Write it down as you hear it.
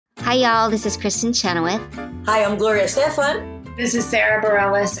Hi, y'all. This is Kristen Chenoweth. Hi, I'm Gloria Stefan. This is Sarah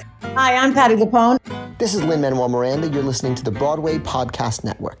Bareilles. Hi, I'm Patty Lapone. This is Lin-Manuel Miranda. You're listening to the Broadway Podcast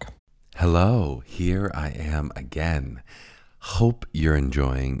Network. Hello, here I am again. Hope you're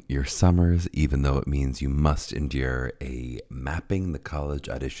enjoying your summers, even though it means you must endure a Mapping the College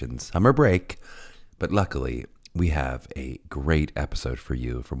audition summer break. But luckily, we have a great episode for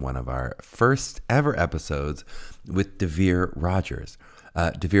you from one of our first ever episodes with Devere Rogers.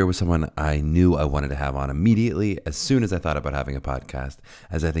 Devere was someone I knew I wanted to have on immediately as soon as I thought about having a podcast,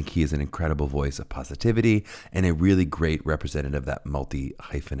 as I think he is an incredible voice of positivity and a really great representative of that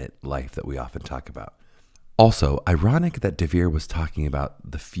multi-hyphenate life that we often talk about. Also, ironic that Devere was talking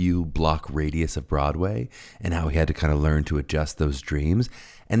about the few block radius of Broadway and how he had to kind of learn to adjust those dreams.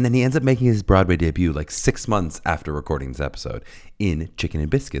 And then he ends up making his Broadway debut like 6 months after recording this episode in Chicken and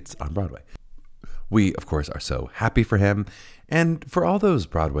Biscuits on Broadway. We, of course, are so happy for him and for all those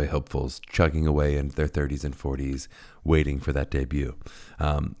Broadway hopefuls chugging away in their 30s and 40s waiting for that debut.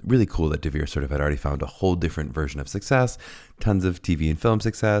 Really cool that Devere sort of had already found a whole different version of success, tons of TV and film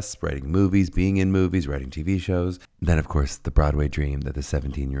success, writing movies, being in movies, writing TV shows. Then, of course, the Broadway dream that the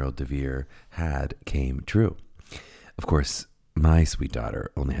 17-year-old Devere had came true. Of course, my sweet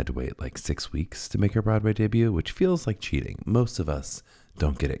daughter only had to wait like 6 weeks to make her Broadway debut, which feels like cheating. Most of us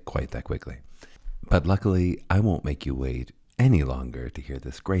don't get it quite that quickly. But luckily, I won't make you wait any longer to hear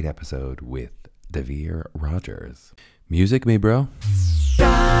this great episode with Devere Rogers. Music, me bro.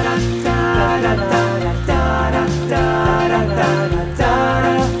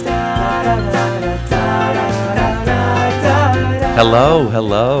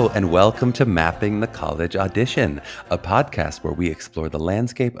 Hello, and welcome to Mapping the College Audition, a podcast where we explore the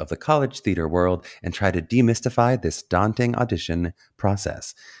landscape of the college theater world and try to demystify this daunting audition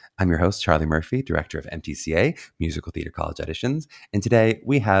process. I'm your host, Charlie Murphy, director of MTCA, Musical Theater College Auditions, and today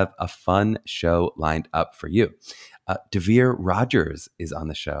we have a fun show lined up for you. Devere Rogers is on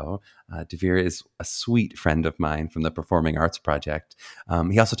the show. Devere is a sweet friend of mine from the Performing Arts Project.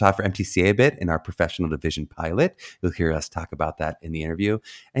 He also taught for MTCA a bit in our professional division pilot. You'll hear us talk about that in the interview.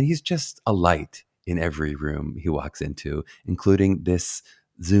 And he's just a light in every room he walks into, including this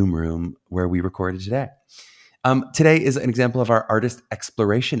Zoom room where we recorded today. Today is an example of our artist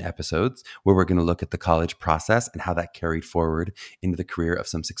exploration episodes, where we're going to look at the college process and how that carried forward into the career of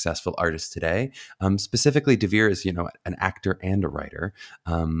some successful artists today. Specifically, Devere is, an actor and a writer.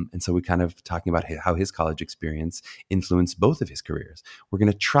 And so we're kind of talking about how his college experience influenced both of his careers. We're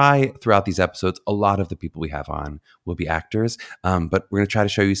going to try throughout these episodes, a lot of the people we have on will be actors, but we're going to try to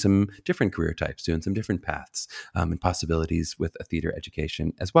show you some different career types, doing some different paths and possibilities with a theater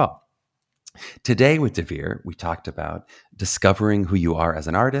education as well. Today with Devere, we talked about discovering who you are as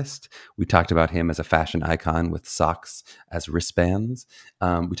an artist. We talked about him as a fashion icon with socks as wristbands.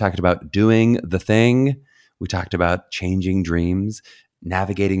 We talked about doing the thing. We talked about changing dreams,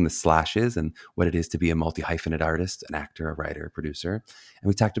 navigating the slashes and what it is to be a multi-hyphenate artist, an actor, a writer, a producer. And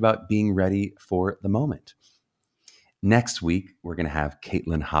we talked about being ready for the moment. Next week, we're going to have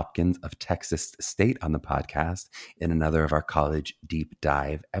Caitlin Hopkins of Texas State on the podcast in another of our college deep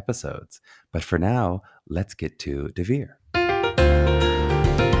dive episodes. But for now, let's get to Devere.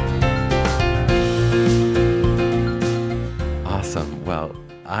 Awesome. Well,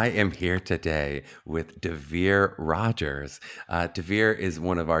 I am here today with Devere Rogers. Devere is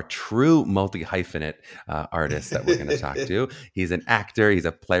one of our true multi-hyphenate artists that we're going to talk to. He's an actor, he's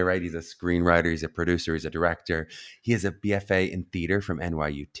a playwright, he's a screenwriter, he's a producer, he's a director. He is a BFA in theater from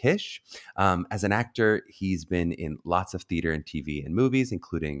NYU Tisch. As an actor, he's been in lots of theater and TV and movies,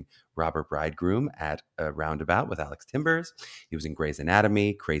 including Robber Bridegroom at a Roundabout with Alex Timbers. He was in Grey's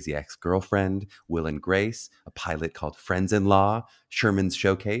Anatomy, Crazy Ex-Girlfriend, Will and Grace, a pilot called Friends-in-Law, Sherman's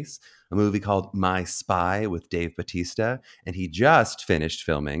Showcase, a movie called My Spy with Dave Bautista, and he just finished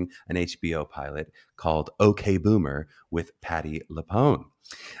filming an HBO pilot called OK Boomer with Patty Lapone.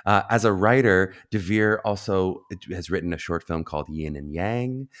 As a writer, Devere also has written a short film called Yin and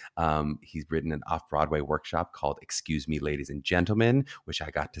Yang. He's written an off-Broadway workshop called Excuse Me, Ladies and Gentlemen, which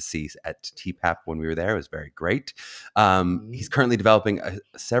I got to see at TPAP when we were there. It was very great. He's currently developing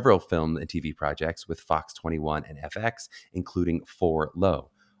several film and TV projects with Fox 21 and FX, including For Low.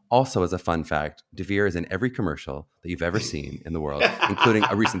 Also, as a fun fact, Devere is in every commercial that you've ever seen in the world, including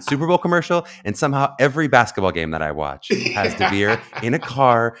a recent Super Bowl commercial. And somehow every basketball game that I watch has Devere in a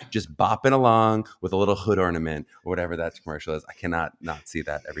car just bopping along with a little hood ornament or whatever that commercial is. I cannot not see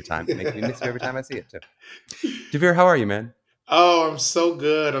that every time. It makes me miss you every time I see it, too. Devere, how are you, man? Oh, I'm so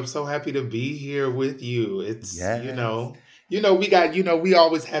good. I'm so happy to be here with you. It's, Yes. we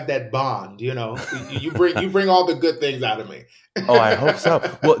always have that bond. You bring all the good things out of me. Oh, I hope so.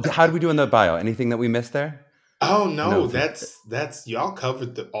 Well, how do we do in the bio? Anything that we missed there? Oh I know no, for that's y'all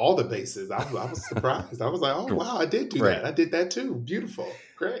covered all the bases. I was surprised. I was like, oh wow, I did do great. that. I did that too. Beautiful,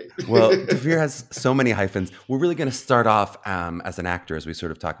 great. Well, Devere has so many hyphens. We're really going to start off as an actor as we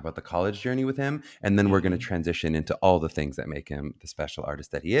sort of talk about the college journey with him, and then we're going to transition into all the things that make him the special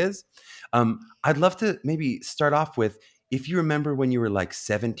artist that he is. I'd love to maybe start off with, if you remember when you were like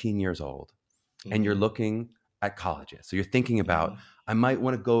 17 years old and you're looking at colleges. So you're thinking about, I might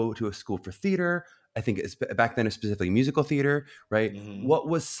want to go to a school for theater. I think back then, it's specifically musical theater, right? What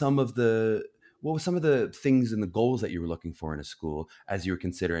was some of the things and the goals that you were looking for in a school as you were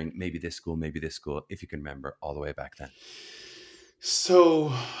considering maybe this school, if you can remember all the way back then?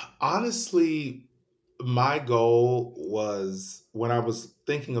 So honestly, my goal was when I was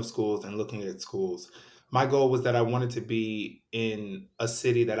thinking of schools and looking at schools, my goal was that I wanted to be in a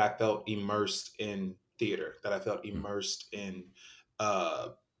city that I felt immersed in theater, that I felt Mm, immersed in uh,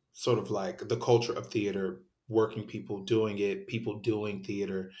 sort of like the culture of theater, working people doing it, people doing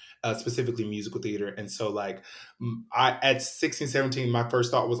theater, specifically musical theater. And so, like, I at 16, 17, my first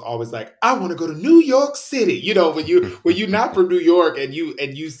thought was always like, I want to go to New York City. When you're not from New York and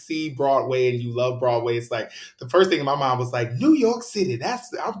you see Broadway and you love Broadway, it's like the first thing in my mind was like New York City.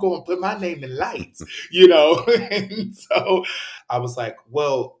 I'm going to put my name in lights. And so I was like,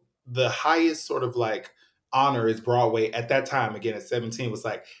 well, the highest sort of like honor is Broadway at that time. Again, at 17, was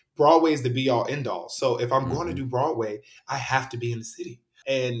like Broadway is the be all end all. So if I'm going to mhm, do Broadway, I have to be in the city.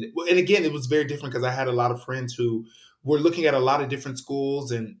 And again, it was very different because I had a lot of friends who were looking at a lot of different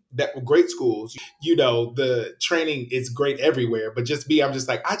schools and that were great schools. The training is great everywhere, but just I'm just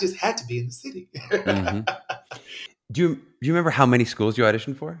like, I just had to be in the city. mhm. Do you remember how many schools you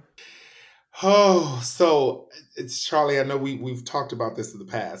auditioned for? Oh, so it's Charlie. I know we've talked about this in the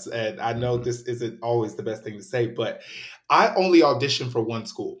past, and I know Mhm. this isn't always the best thing to say, but I only auditioned for one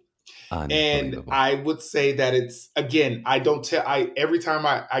school. And Unbelievable. I would say that it's again, I don't tell I every time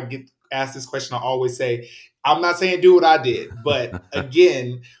I get asked this question, I always say, I'm not saying do what I did, but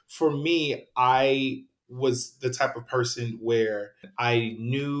again, for me, I was the type of person where I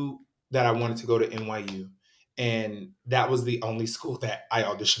knew that I wanted to go to NYU. And that was the only school that I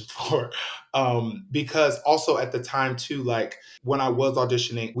auditioned for. Because also at the time too, like when I was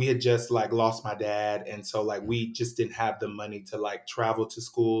auditioning, we had just like lost my dad. And so like we just didn't have the money to like travel to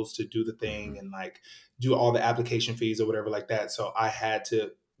schools to do the thing Mhm, and like do all the application fees or whatever like that. So I had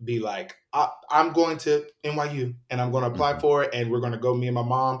to be like, I'm going to NYU and I'm going to apply mhm. for it. And we're going to go, me and my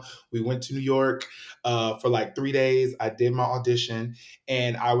mom. We went to New York for like 3 days. I did my audition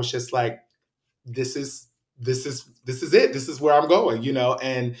and I was just like, this is this is it. This is where I'm going.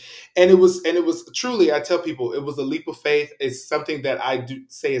 And it was truly, I tell people, it was a leap of faith. It's something that I do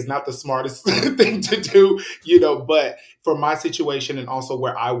say is not the smartest thing to do, but for my situation and also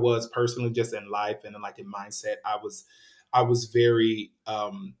where I was personally just in life and in like in mindset, I was very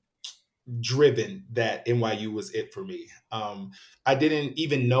driven that NYU was it for me. I didn't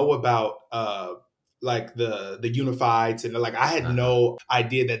even know about like the unifieds and like I had Uh-huh. no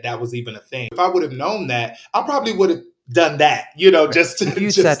idea that that was even a thing. If I would have known that, I probably would have done that, Right. just If to you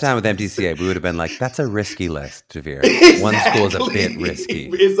sat just down with MTCA, we would have been like, that's a risky list, Devere. One school is a exactly. bit risky.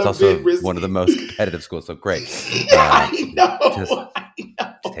 It's It's a bit also one of the risky. most competitive schools. So great. Uh, I just know, I just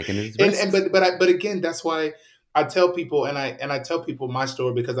know. taking these And risks. but again, that's why I tell people and I tell people my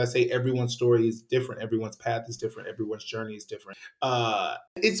story because I say everyone's story is different, everyone's path is different, everyone's journey is different.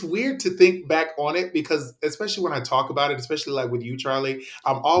 It's weird to think back on it because especially when I talk about it, especially like with you, Charlie,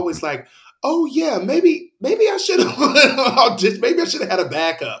 I'm Mhm. always like, oh yeah, maybe I should have just maybe I should have had a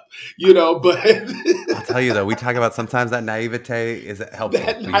backup, but I'll tell you though, we talk about sometimes that naivete is helpful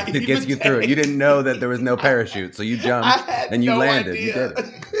that because it gets you through it. You naivete. didn't know that there was no parachute, so you I jumped had and you no landed. You idea. did it.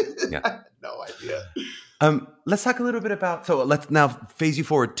 Yeah. I had no idea. Let's talk a little bit about. So let's now phase you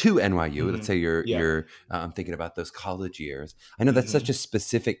forward to NYU. Let's say you're Yeah. you're thinking about those college years. I know that's such hmm a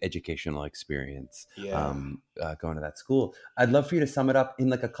specific educational experience. Yeah. Going to that school. I'd love for you to sum it up in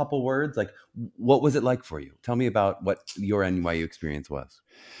like a couple words. Like, what was it like for you? Tell me about what your NYU experience was.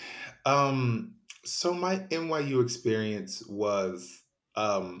 Um, so my NYU experience was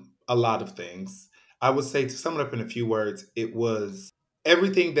a lot of things. I would say to sum it up in a few words, it was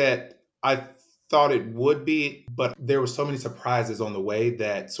everything that I thought it would be, but there were so many surprises on the way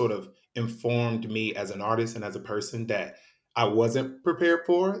that sort of informed me as an artist and as a person that I wasn't prepared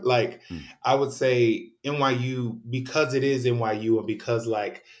for. Like, I would say NYU, because it is NYU and because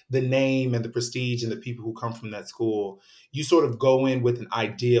like the name and the prestige and the people who come from that school, you sort of go in with an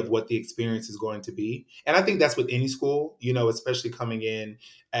idea of what the experience is going to be. And I think that's with any school, you know, especially coming in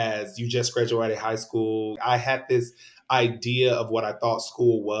as you just graduated high school. I had this idea of what I thought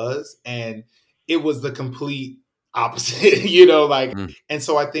school was, and it was the complete opposite, you know, like, and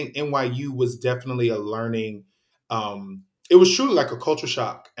so I think NYU was definitely a learning, it was truly like a culture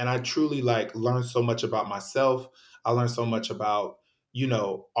shock. And I truly like learned so much about myself. I learned so much about, you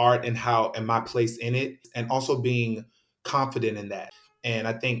know, art and how and my place in it, and also being confident in that. And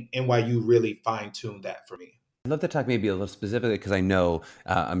I think NYU really fine-tuned that for me. I'd love to talk maybe a little specifically, because I know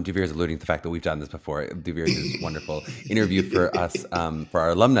Devere is alluding to the fact that we've done this before. Devere did this wonderful interview for us for our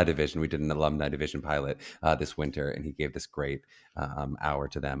alumni division. We did an alumni division pilot this winter, and he gave this great hour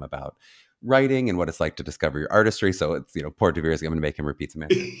to them about writing and what it's like to discover your artistry. So it's, you know, poor Devere, I'm going to make him repeat some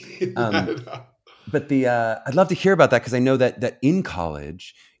answers. But I'd love to hear about that, because I know that in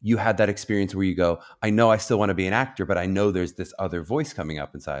college you had that experience where you go, I know I still want to be an actor, but I know there's this other voice coming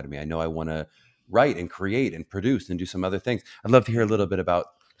up inside of me. I know I want to write and create and produce and do some other things. I'd love to hear a little bit about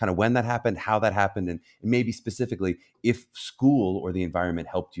kind of when that happened, how that happened, and maybe specifically if school or the environment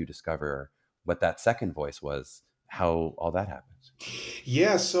helped you discover what that second voice was, how all that happened.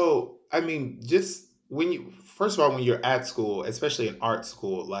 Yeah. So, I mean, just first of all, when you're at school, especially in art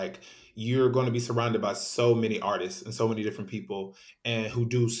school, like you're going to be surrounded by so many artists and so many different people and who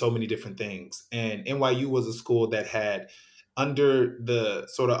do so many different things. And NYU was a school that had, under the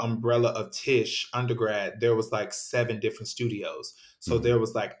sort of umbrella of Tisch undergrad, there was like 7 different studios. So there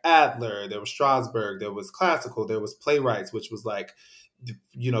was like Adler, there was Strasberg, there was classical, there was playwrights, which was like,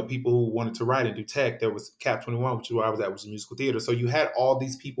 you know, people who wanted to write and do tech. There was Cap 21, which is where I was at, which was musical theater. So you had all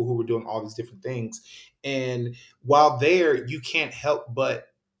these people who were doing all these different things. And while there, you can't help but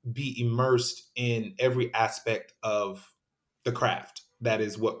be immersed in every aspect of the craft. That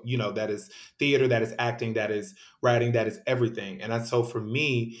is what, you know, that is theater, that is acting, that is writing, that is everything. And so for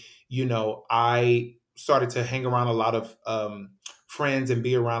me, you know, I started to hang around a lot of friends and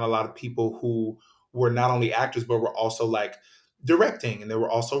be around a lot of people who were not only actors, but were also like directing, and they were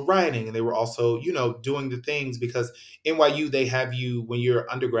also writing, and they were also, you know, doing the things. Because NYU, they have you, when you're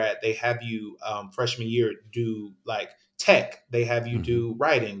undergrad, they have you freshman year do like tech, they have you do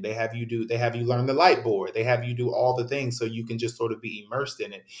writing, they have you learn the light board, they have you do all the things so you can just sort of be immersed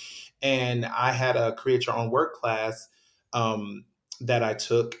in it. And I had a create your own work class that I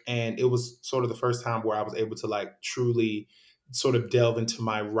took, and it was sort of the first time where I was able to like truly sort of delve into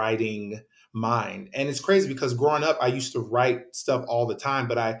my writing mind. And it's crazy because growing up, I used to write stuff all the time,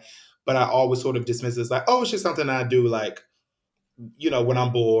 but I always sort of dismiss it as like, oh, it's just something I do, like, you know, when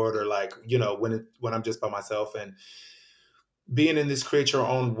I'm bored, or like, you know, when I'm just by myself. And being in this create your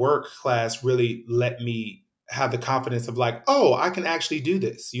own work class really let me have the confidence of like, oh, I can actually do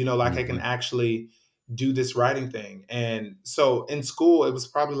this, you know, like I can actually do this writing thing. And so in school, it was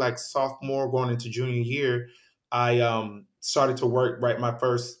probably like sophomore going into junior year, I started to write my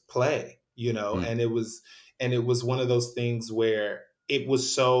first play, you know, and it was one of those things where it was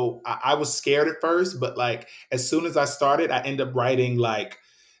so, I was scared at first, but like as soon as I started, I ended up writing like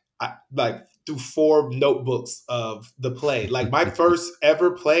through 4 notebooks of the play. Like my first ever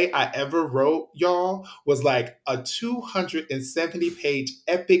play I ever wrote, y'all, was like a 270-page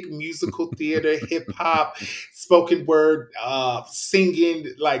epic musical theater, hip hop, spoken word, singing.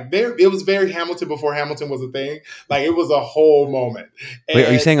 Like it was very Hamilton before Hamilton was a thing. Like it was a whole moment. And wait,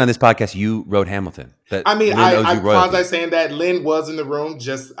 are you saying on this podcast you wrote Hamilton? That I mean, Lynn I owes you royalties? apologize saying that. Lynn was in the room.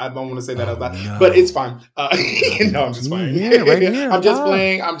 Just, I don't want to say that out loud, no. but it's fine. No, I'm just playing. Yeah, right here. I'm just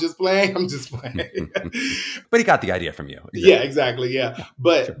playing. I'm just playing. But he got the idea from you. Exactly. Yeah, exactly. Yeah.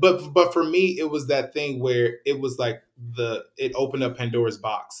 But for me, it was that thing where it was like it opened up Pandora's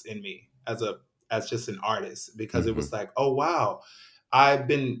box in me as just an artist, because it was like, oh wow, I've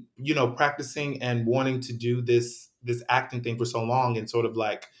been, you know, practicing and wanting to do this acting thing for so long, and sort of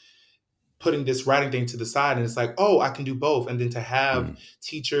like putting this writing thing to the side. And it's like, oh, I can do both. And then to have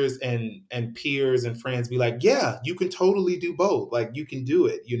teachers and peers and friends be like, yeah, you can totally do both. Like you can do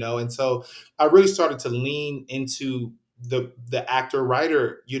it, you know? And so I really started to lean into the actor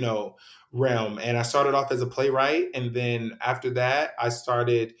writer, you know, realm. And I started off as a playwright. And then after that, I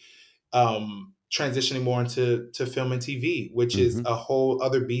started transitioning more into film and TV, which is a whole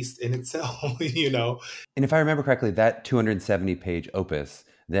other beast in itself, you know? And if I remember correctly, that 270-page opus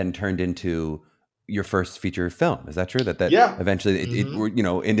then turned into your first feature film. Is that true? That eventually it you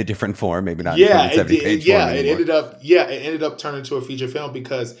know, in a different form, maybe not. Yeah, page form it ended up turning into a feature film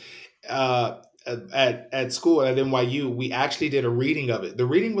because at school at NYU, we actually did a reading of it. The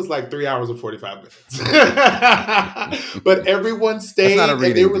reading was like 3 hours and 45 minutes, but everyone stayed. That's not a and they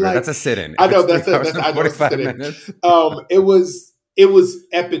reading. were like, that's a sit-in. I know It's that's 3 I know it's a 45 sit-in. minutes. It was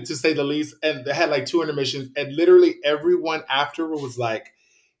epic to say the least, and they had like 2 intermissions, and literally everyone afterward was like,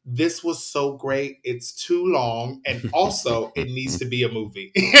 this was so great. It's too long. And also it needs to be a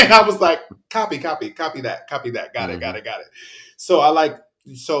movie. And I was like, copy that. Got it.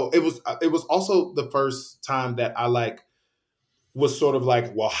 So it was also the first time that I like was sort of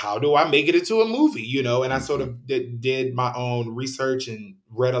like, well, how do I make it into a movie? You know, and I sort of did my own research and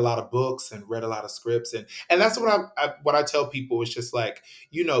read a lot of books and read a lot of scripts. And that's what I tell people is just like,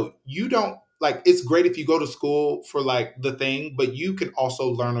 you know, you don't like, it's great if you go to school for like the thing, but you can also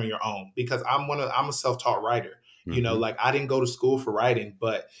learn on your own because I'm a self-taught writer, you know, like I didn't go to school for writing,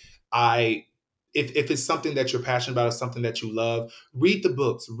 but if it's something that you're passionate about, or something that you love, read the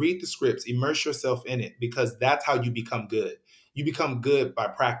books, read the scripts, immerse yourself in it, because that's how you become good. You become good by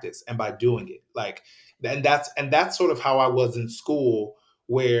practice and by doing it. Like, and that's sort of how I was in school,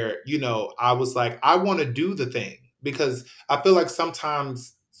 where, you know, I was like, I want to do the thing, because I feel like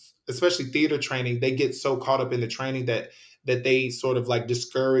sometimes, especially theater training, they get so caught up in the training that they sort of like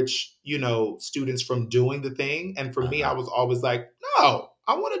discourage, you know, students from doing the thing. And for me, I was always like, no,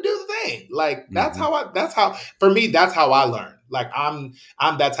 I want to do the thing. Like, that's how, for me, that's how I learn. Like, I'm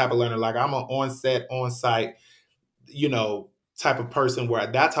that type of learner. Like, I'm an on site, you know, type of person, where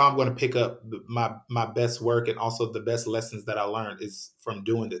that's how I'm going to pick up my best work, and also the best lessons that I learned is from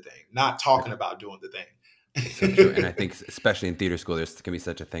doing the thing, not talking about doing the thing. So true. And I think especially in theater school, there's can be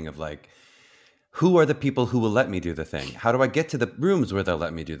such a thing of like, who are the people who will let me do the thing? How do I get to the rooms where they'll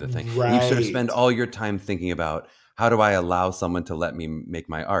let me do the thing? Right. And you sort of spend all your time thinking about, how do I allow someone to let me make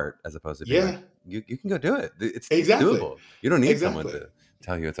my art, as opposed to being like, you can go do it. It's doable. You don't need someone to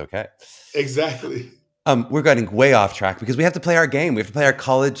tell you it's okay. Exactly. We're getting way off track because we have to play our game. We have to play our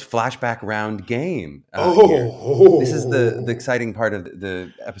college flashback round game. This is the exciting part of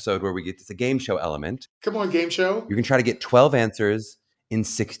the episode where it's a game show element. Come on, game show. You can try to get 12 answers in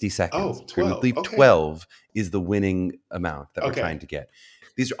 60 seconds. 12. If you believe 12 is the winning amount that we're trying to get.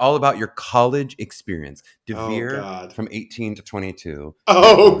 These are all about your college experience. Devere from 18 to 22.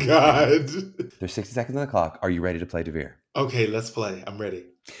 Oh, God. There's 60 seconds on the clock. Are you ready to play Devere? Okay, let's play. I'm ready.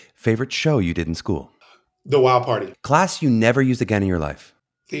 Favorite show you did in school? The Wild Party. Class you never use again in your life?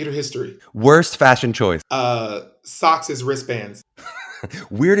 Theater history. Worst fashion choice? Socks as wristbands.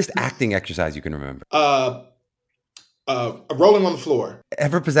 Weirdest acting exercise you can remember? Rolling on the floor.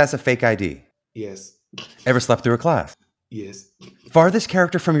 Ever possess a fake ID? Yes. Ever slept through a class? Yes. Farthest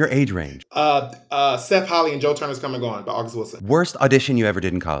character from your age range? Seth Holly and Joe Turner's Come and Gone by August Wilson. Worst audition you ever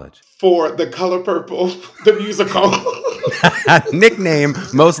did in college? For The Color Purple, the musical. Nickname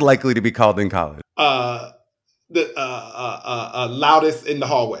most likely to be called in college? The loudest in the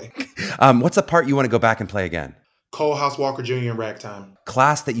hallway. What's a part you want to go back and play again? Cole House Walker Jr. in Ragtime.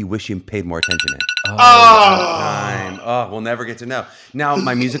 Class that you wish you paid more attention in? Time. We'll never get to know. Now,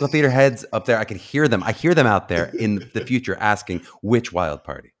 my musical theater heads up there, I can hear them. I hear them out there in the future asking, which Wild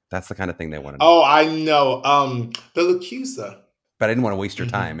Party? That's the kind of thing they want to know. Oh, I know. The Lacusa. But I didn't want to waste your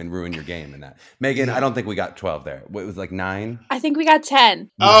time and ruin your game in that. Megan, I don't think we got 12 there. It was like 9? I think we got 10.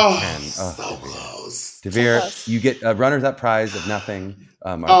 10. So close. Devere, you get a runners-up prize of nothing.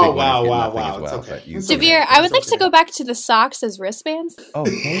 Wow. As well, okay. Devere, I would like to go back to the socks as wristbands. Oh,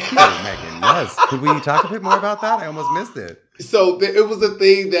 thank you, Megan. Yes. Could we talk a bit more about that? I almost missed it. So it was a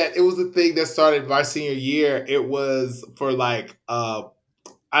thing that started my senior year. It was for like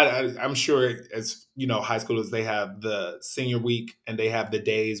I'm sure, as you know, high schoolers, they have the senior week and they have the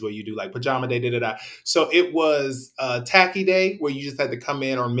days where you do like pajama day, So it was tacky day where you just had to come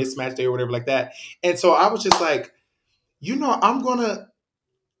in, or mismatch day or whatever like that. And so I was just like, you know, I'm gonna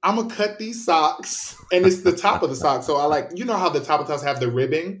cut these socks, and it's the top of the sock. So I like, you know how the top of the socks have the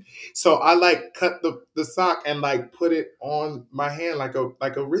ribbing. So I like cut the sock and like put it on my hand like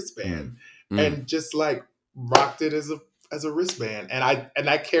a wristband, and just like rocked it as a wristband. And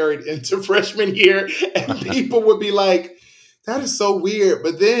I carried into freshman year, and people would be like, that is so weird.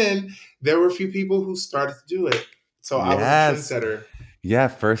 But then there were a few people who started to do it. So I was a trendsetter. Yeah,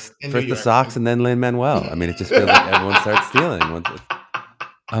 first the socks and then Lin-Manuel. I mean, it just feels like everyone starts stealing.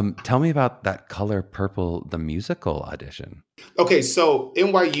 Tell me about that Color Purple, the musical audition. Okay, so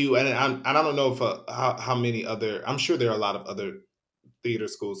NYU, and I don't know if how many other, I'm sure there are a lot of other theater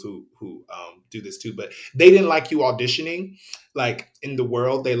schools who do this too, but they didn't like you auditioning like in the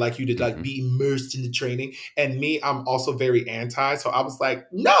world. They like you to like be immersed in the training. And me, I'm also very anti. So I was like,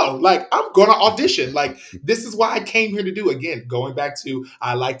 no, like I'm gonna audition. Like this is why I came here to do. Again, going back to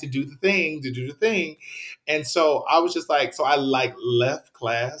I like to do the thing. And so I was just like, so I like left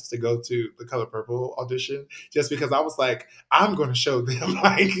class to go to the Color Purple audition just because I was like, I'm going to show them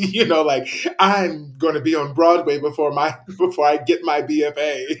like, you know, like I'm going to be on Broadway before I get my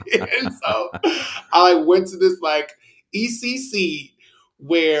BFA. And so I went to this like ECC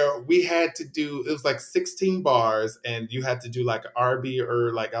where we had to do, it was like 16 bars and you had to do like R&B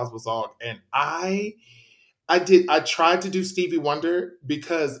or like gospel song. And I tried to do Stevie Wonder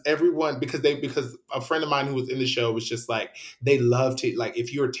because a friend of mine who was in the show was just like, they love to, like,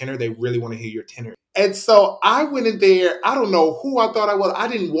 if you're a tenor, they really want to hear your tenor. And so I went in there, I don't know who I thought I was. I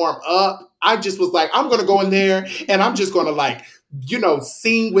didn't warm up. I just was like, I'm going to go in there and I'm just going to like, you know,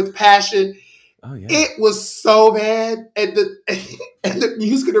 sing with passion. Oh, yeah. It was so bad. And the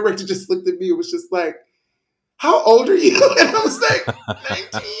music director just looked at me and was just like, how old are you? And I was like,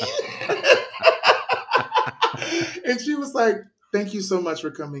 19. And she was like, thank you so much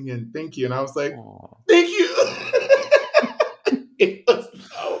for coming in. Thank you. And I was like, thank you. It was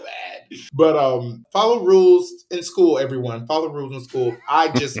so bad. But follow rules in school, everyone. Follow rules in school. I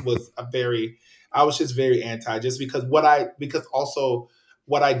was just very anti, just because what I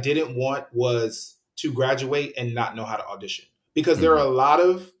didn't want was to graduate and not know how to audition. Because there are a lot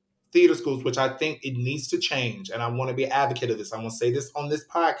of theater schools, which I think it needs to change. And I want to be an advocate of this. I want to say this on this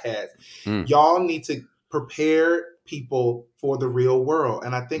podcast. Y'all need to prepare people for the real world.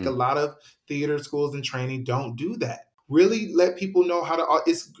 And I think a lot of theater schools and training don't do that. Really let people know how to,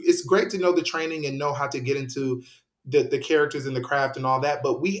 it's great to know the training and know how to get into the characters and the craft and all that.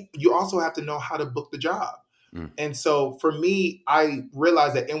 But you also have to know how to book the job. And so for me, I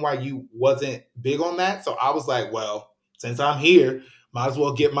realized that NYU wasn't big on that. So I was like, well, since I'm here, might as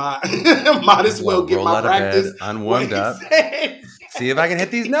well get my practice unwarmed up. See if I can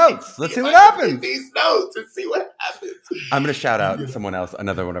hit these notes. Let's see what happens. These notes and see what happens. I'm going to shout out someone else,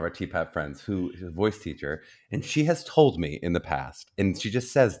 another one of our TPAP friends who is a voice teacher. And she has told me in the past, and she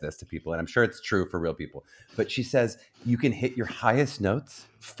just says this to people, and I'm sure it's true for real people, but she says you can hit your highest notes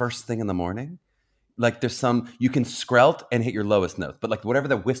first thing in the morning. Like you can screlt and hit your lowest notes, but like whatever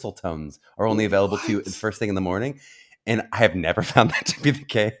the whistle tones are only available to you first thing in the morning. And I have never found that to be the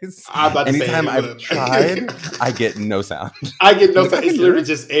case. Anytime I've tried, I get no sound. I get no sound. It's literally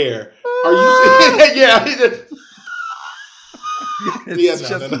just air. Are you? Yeah. And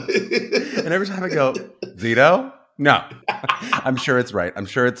every time I go, Zito? No. I'm sure it's right. I'm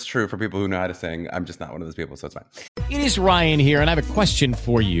sure it's true for people who know how to sing. I'm just not one of those people, so it's fine. It is Ryan here, and I have a question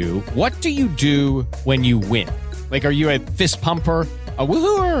for you. What do you do when you win? Like, are you a fist pumper, a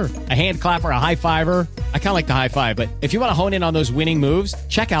woohooer, a hand clapper, a high fiver? I kind of like the high five, but if you want to hone in on those winning moves,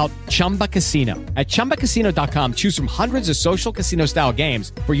 check out Chumba Casino. At ChumbaCasino.com, choose from hundreds of social casino-style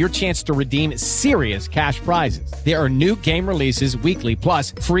games for your chance to redeem serious cash prizes. There are new game releases weekly,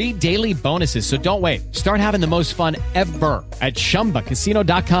 plus free daily bonuses, so don't wait. Start having the most fun ever at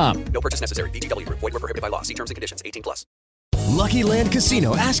ChumbaCasino.com. No purchase necessary. VGW. Void where prohibited by law. See terms and conditions. 18+. Lucky Land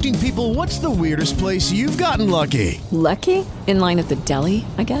Casino, asking people, what's the weirdest place you've gotten lucky? Lucky? In line at the deli,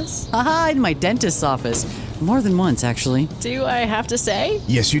 I guess? Aha, in my dentist's office. More than once, actually. Do I have to say?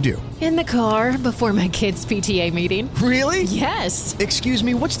 Yes, you do. In the car before my kids' PTA meeting. Really? Yes. Excuse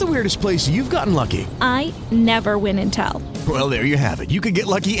me, what's the weirdest place you've gotten lucky? I never win and tell. Well, there you have it. You can get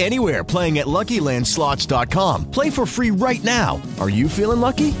lucky anywhere, playing at LuckyLandSlots.com. Play for free right now. Are you feeling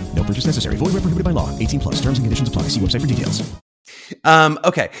lucky? No purchase necessary. Void where prohibited by law. 18+. Terms and conditions apply. See website for details.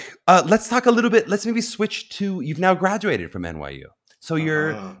 Okay. Let's talk a little bit. Let's maybe switch to, you've now graduated from NYU. So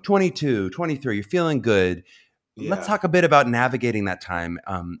you're 22, 23, you're feeling good. Yeah. Let's talk a bit about navigating that time.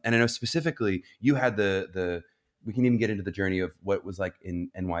 And I know specifically you had we can even get into the journey of what it was like in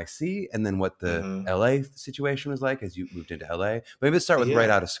NYC and then what the LA situation was like as you moved into LA. But maybe let's start with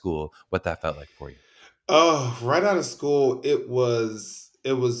right out of school, what that felt like for you. Oh, right out of school, it was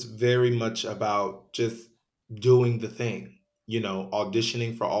very much about just doing the thing. You know,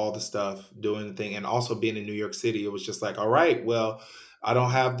 auditioning for all the stuff, doing the thing, and also being in New York City. It was just like, all right, well, I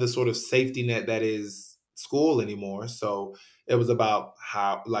don't have the sort of safety net that is school anymore. So it was about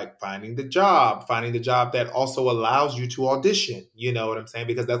finding the job that also allows you to audition. You know what I'm saying?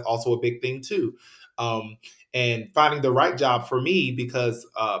 Because that's also a big thing too. And finding the right job for me, because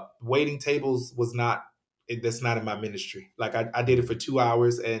waiting tables was not that's not in my ministry. Like I did it for 2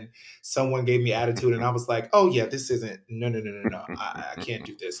 hours and someone gave me attitude and I was like, oh yeah, this isn't, no. I can't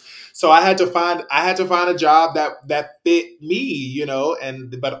do this. So I had to find a job that fit me, you know,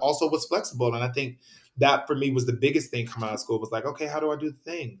 but also was flexible. And I think that for me was the biggest thing coming out of school was like, okay, how do I do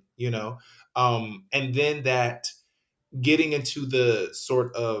the thing? You know? And then that getting into the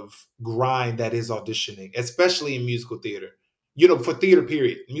sort of grind that is auditioning, especially in musical theater. You know, for theater,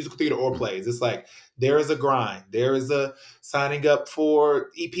 period, musical theater or plays, it's like there is a grind. There is a signing up for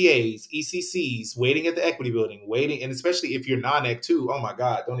EPAs, ECCs, waiting at the equity building, waiting, and especially if you're non-ec too. Oh my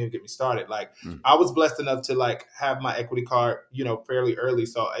God, don't even get me started. Like I was blessed enough to like have my equity card, you know, fairly early,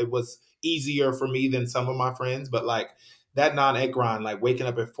 so it was easier for me than some of my friends. But like that non-ec grind, like waking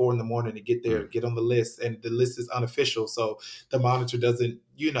up at 4 a.m. to get there, get on the list, and the list is unofficial, so the monitor doesn't,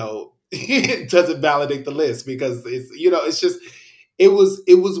 you know, it doesn't validate the list because it's, you know, it's just it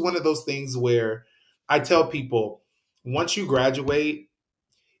was one of those things where I tell people once you graduate,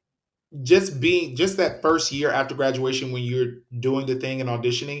 just that first year after graduation when you're doing the thing and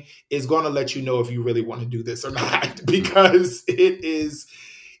auditioning is going to let you know if you really want to do this or not because it is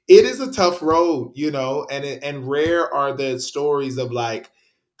a tough road, you know, and rare are the stories of like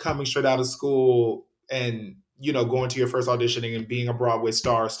coming straight out of school and, you know, going to your first auditioning and being a Broadway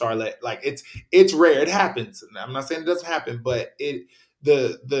starlet. Like it's rare. It happens. I'm not saying it doesn't happen, but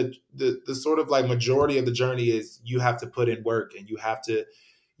the sort of like majority of the journey is you have to put in work and you have to,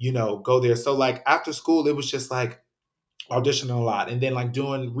 you know, go there. So like after school, it was just like auditioning a lot and then like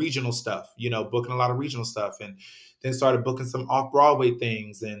doing regional stuff, you know, booking a lot of regional stuff and then started booking some off Broadway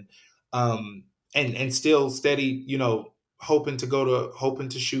things and still steady, you know, hoping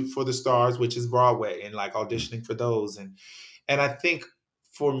to shoot for the stars, which is Broadway, and like auditioning for those. And I think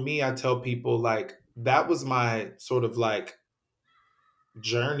for me, I tell people like that was my sort of like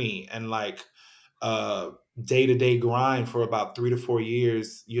journey and like uh day-to-day grind for about 3 to 4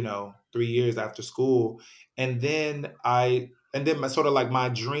 years, you know, 3 years after school. And then my sort of like my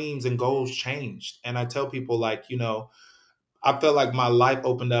dreams and goals changed. And I tell people like, you know, I felt like my life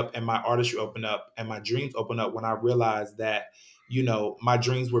opened up and my artistry opened up and my dreams opened up when I realized that, you know, my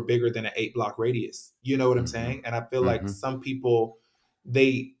dreams were bigger than an 8 block radius. You know what I'm saying? And I feel like some people,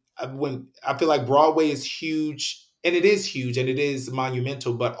 when I feel like Broadway is huge and it is huge and it is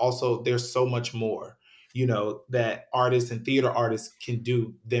monumental, but also there's so much more, you know, that artists and theater artists can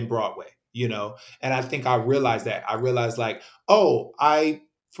do than Broadway, you know? And I think I realized that. I realized like, oh,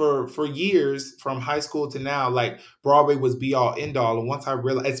 for years from high school to now, like Broadway was be all end all. And once I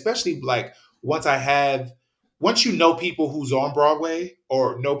realized, especially like once you know people who's on Broadway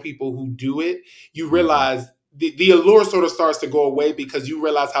or know people who do it, you realize the allure sort of starts to go away because you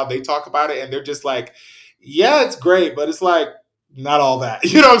realize how they talk about it and they're just like, yeah, it's great, but it's like not all that.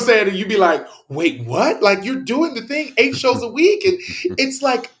 You know what I'm saying? And you'd be like, wait, what? Like you're doing the thing 8 shows a week. And it's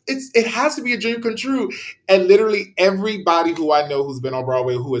like, it has to be a dream come true. And literally everybody who I know who's been on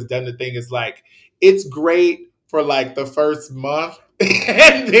Broadway, who has done the thing is like, it's great for like the first month.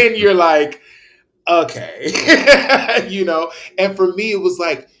 And then you're like, okay, you know? And for me, it was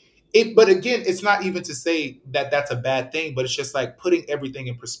like, but again, it's not even to say that that's a bad thing, but it's just like putting everything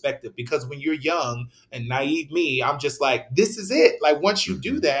in perspective. Because when you're young and naive me, I'm just like, this is it. Like once you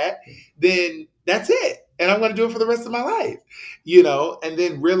do that, then that's it. And I'm going to do it for the rest of my life, you know? And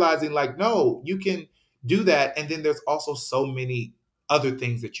then realizing like, no, you can do that. And then there's also so many other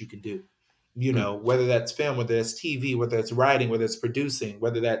things that you can do, you know, whether that's film, whether that's TV, whether it's writing, whether it's producing,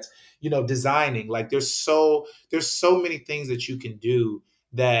 whether that's, you know, designing. Like there's so many things that you can do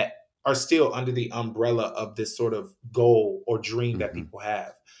that are still under the umbrella of this sort of goal or dream that people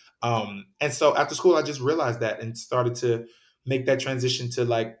have. And so after school, I just realized that and started to make that transition to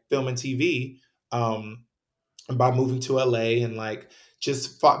like film and TV by moving to LA and like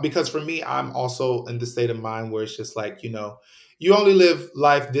because for me, I'm also in the state of mind where it's just like, you know, you only live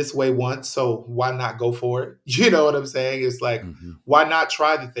life this way once, so why not go for it? You know what I'm saying? It's like, why not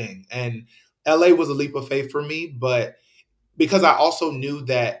try the thing? And LA was a leap of faith for me, but because I also knew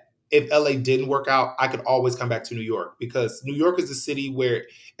that if LA didn't work out, I could always come back to New York because New York is a city where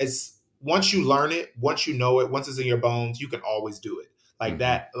once you learn it, once you know it, once it's in your bones, you can always do it. Like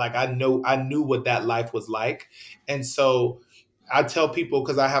that, like I knew what that life was like. And so I tell people,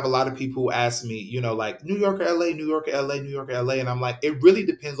 because I have a lot of people who ask me, you know, like New York or LA, New York or LA, New York or LA. And I'm like, it really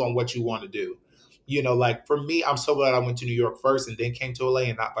depends on what you want to do. You know, like for me, I'm so glad I went to New York first and then came to LA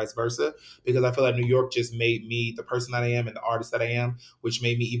and not vice versa, because I feel like New York just made me the person that I am and the artist that I am, which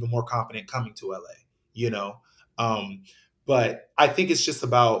made me even more confident coming to LA, you know. But I think it's just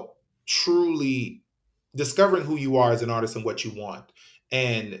about truly discovering who you are as an artist and what you want.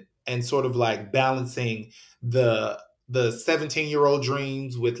 And and sort of like balancing the 17-year-old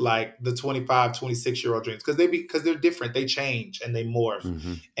dreams with like the 25, 26-year-old dreams, because they're different, they change and they morph.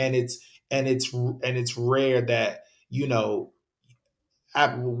 Mm-hmm. And it's rare that, you know,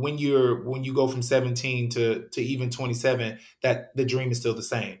 when you go from 17 to even 27, that the dream is still the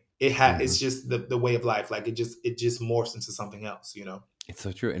same. It's just the way of life. Like it just morphs into something else, you know? It's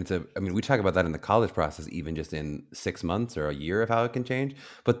so true. And I mean, we talk about that in the college process, even just in 6 months or a year of how it can change.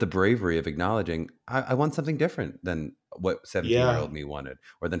 But the bravery of acknowledging, I want something different than what 17-year-old Yeah. me wanted,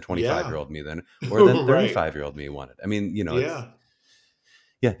 or than Yeah. 25-year-old me then, or than Right. 35-year-old me wanted. I mean, you know,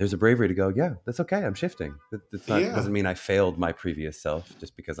 Yeah. there's a bravery to go, yeah, that's okay. I'm shifting. It's not, Yeah. doesn't mean I failed my previous self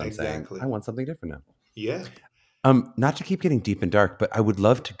just because I'm saying Exactly. I want something different now. Yeah. Not to keep getting deep and dark, but I would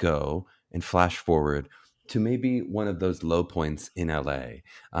love to go and flash forward to maybe one of those low points in LA,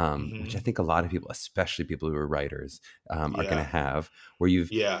 which I think a lot of people, especially people who are writers, are going to Yeah. have, where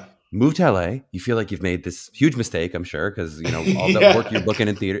you've Yeah. moved to LA, you feel like you've made this huge mistake, I'm sure, because you know all the work you're Yeah. booking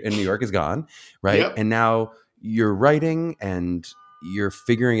in theater in New York is gone, right? Yep. And now you're writing and you're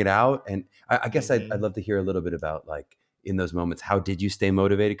figuring it out. And I guess I'd love to hear a little bit about, like, in those moments, how did you stay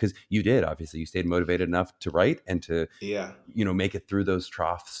motivated? Because you did, obviously, you stayed motivated enough to write and to, Yeah. you know, make it through those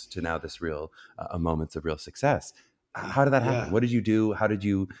troughs to now this real moments of real success. How did that happen? Yeah. What did you do? How did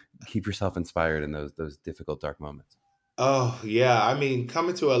you keep yourself inspired in those difficult, dark moments? Oh, yeah. I mean,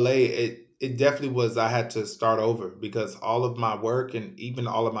 coming to LA, it definitely was, I had to start over because all of my work and even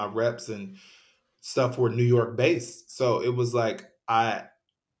all of my reps and stuff were New York based. So it was like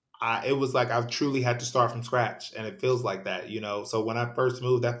it was like I truly had to start from scratch, and it feels like that, you know. So when I first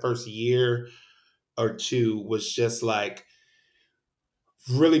moved, that first year or two was just like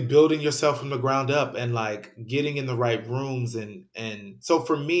really building yourself from the ground up and like getting in the right rooms. And so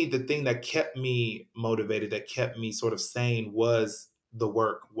for me, the thing that kept me motivated, that kept me sort of sane, was the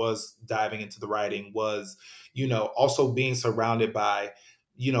work, was diving into the writing, was, you know, also being surrounded by,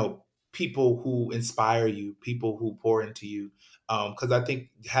 you know, people who inspire you, people who pour into you. Because I think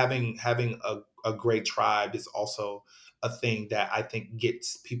having a great tribe is also a thing that I think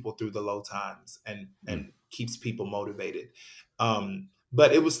gets people through the low times and keeps people motivated.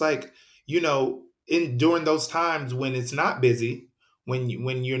 But it was like, you know, in during those times when it's not busy, when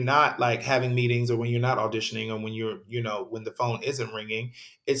you're not like having meetings, or when you're not auditioning, or when you're, you know, when the phone isn't ringing,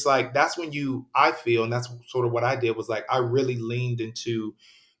 it's like that's when I feel, and that's sort of what I did, was like I really leaned into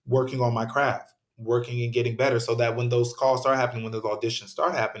working on my craft, working and getting better, so that when those calls start happening, when those auditions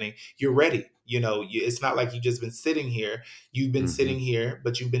start happening, you're ready. You know, it's not like you've just been sitting here. You've been sitting here,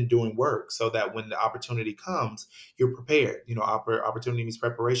 but you've been doing work, so that when the opportunity comes, you're prepared. You know, opportunity means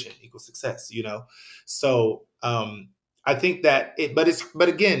preparation equals success. You know, so I think that but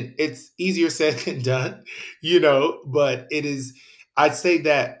again, it's easier said than done. You know, but it is. I say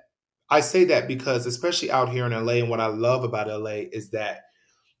that I say that because, especially out here in LA, and what I love about LA is that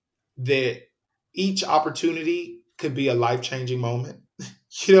each opportunity could be a life-changing moment.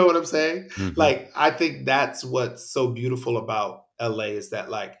 You know what I'm saying? Like, I think that's what's so beautiful about LA, is that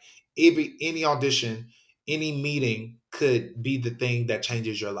like any audition, any meeting could be the thing that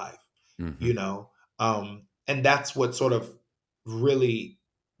changes your life, you know? And that's what sort of really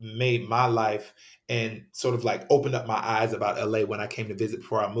made my life and sort of like opened up my eyes about LA when I came to visit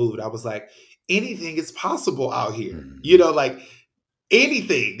before I moved. I was like, anything is possible out here, you know, like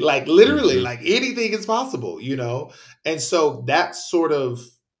anything, like literally, like anything is possible, you know? And so that sort of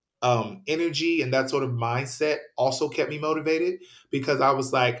energy and that sort of mindset also kept me motivated, because I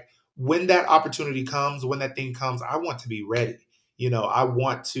was like, when that opportunity comes, when that thing comes, I want to be ready. You know, I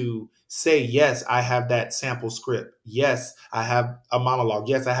want to say, yes, I have that sample script. Yes, I have a monologue.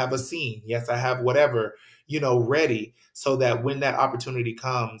 Yes, I have a scene. Yes, I have whatever, you know, ready, so that when that opportunity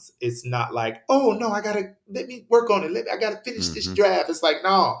comes, it's not like, oh no, let me work on it. I gotta finish this draft. It's like,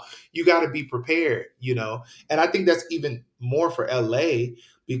 no, you gotta be prepared, you know? And I think that's even more for LA,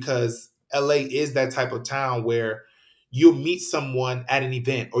 because LA is that type of town where you'll meet someone at an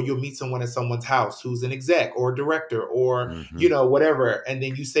event, or you'll meet someone at someone's house who's an exec or a director, or, you know, whatever. And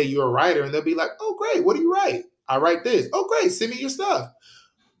then you say you're a writer, and they'll be like, oh, great. What do you write? I write this. Oh, great. Send me your stuff.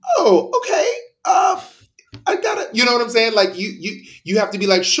 Oh, okay. I gotta, you know what I'm saying? Like you have to be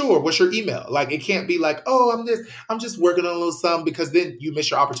like, sure, what's your email? Like, it can't be like, oh, I'm just working on a little something, because then you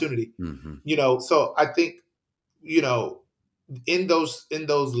miss your opportunity. You know, so I think, you know, in those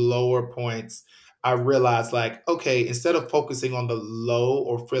lower points, I realized like, okay, instead of focusing on the low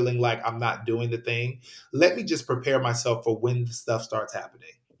or feeling like I'm not doing the thing, let me just prepare myself for when the stuff starts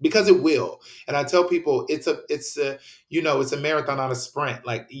happening, because it will. And I tell people it's a you know, it's a marathon, not a sprint.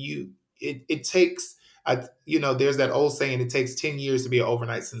 Like it takes there's that old saying, it takes 10 years to be an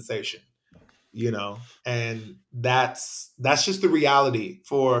overnight sensation, and that's just the reality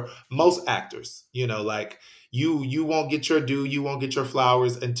for most actors, like you won't get your due, you won't get your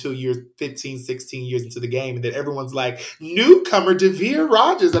flowers until you're 15, 16 years into the game. And then everyone's like, newcomer Devere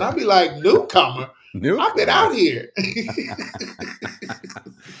Rogers. And I'll be like, newcomer? I've been out here.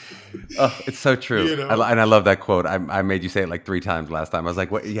 Oh, it's so true. And I love that quote. I made you say it like 3 times last time. I was like,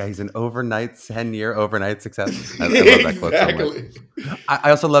 "What? Yeah, he's an 10-year overnight success." I love that quote so much. I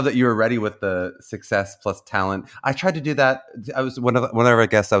also love that you were ready with the success plus talent. I tried to do that. I was one of our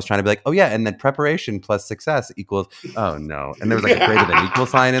guests. I was trying to be like, "Oh yeah," and then preparation plus success equals. Oh no! And there was like a greater than equal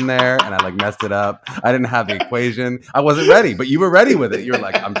sign in there, and I like messed it up. I didn't have the equation. I wasn't ready, but you were ready with it. You were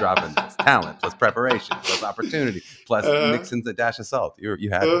like, "I'm dropping this talent plus preparation plus opportunity plus mixing a dash of salt." You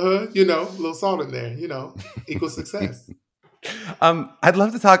had it. A little salt in there, equals success. I'd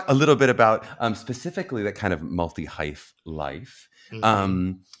love to talk a little bit about specifically that kind of multi-hyph life.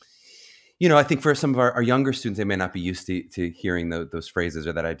 I think for some of our younger students, they may not be used to hearing those phrases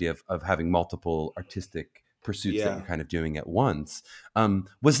or that idea of having multiple artistic pursuits that you're kind of doing at once.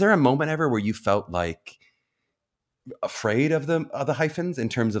 Was there a moment ever where you felt like afraid of the hyphens in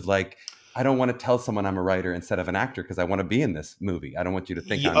terms of like, I don't want to tell someone I'm a writer instead of an actor because I want to be in this movie. I don't want you to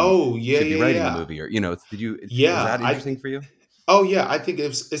think I should be writing a movie, or was that interesting for you? Oh yeah, I think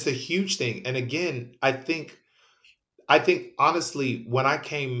it's a huge thing. And again, I think honestly, when I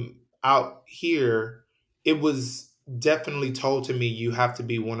came out here, it was definitely told to me, you have to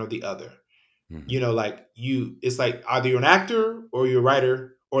be one or the other. Mm-hmm. It's like either you're an actor or you're a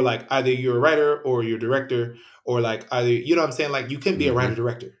writer, or like either you're a writer or you're a director, or like either, you know what I'm saying? Like you couldn't be a writer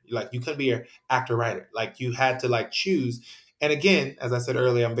director. Like you couldn't be an actor writer. Like you had to like choose. And again, as I said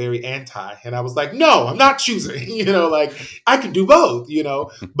earlier, I'm very anti. And I was like, no, I'm not choosing, like I can do both,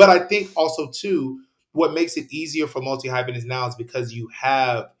 But I think also too, what makes it easier for multi-hyphenates now is because you've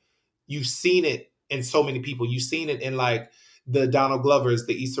seen it in so many people. You've seen it in like the Donald Glovers,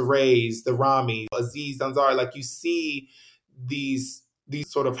 the Issa Raes, the Rami, Aziz Ansari. Like you see these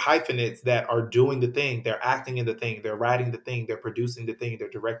sort of hyphenates that are doing the thing. They're acting in the thing. They're writing the thing. They're producing the thing. They're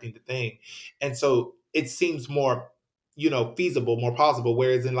directing the thing. And so it seems more, feasible, more possible.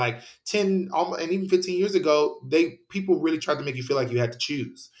 Whereas in like 10 and even 15 years ago, people really tried to make you feel like you had to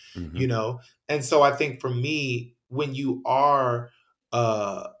choose, And so I think for me, when you are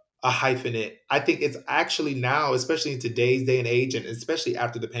a hyphenate, I think it's actually now, especially in today's day and age, and especially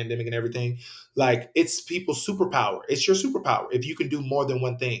after the pandemic and everything, like it's people's superpower. It's your superpower if you can do more than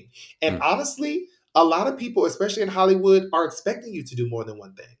one thing. And honestly, a lot of people, especially in Hollywood, are expecting you to do more than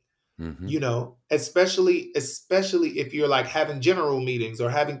one thing. Especially if you're like having general meetings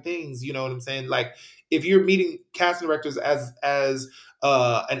or having things, you know what I'm saying? Like if you're meeting casting directors as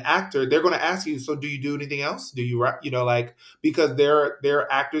an actor, they're going to ask you, so do you do anything else? Do you write, because there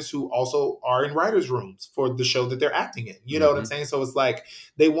are actors who also are in writers' rooms for the show that they're acting in. You know what I'm saying? So it's like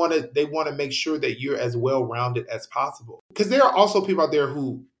they want to make sure that you're as well-rounded as possible. Because there are also people out there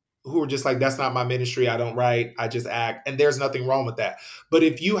who are just like, that's not my ministry. I don't write. I just act. And there's nothing wrong with that. But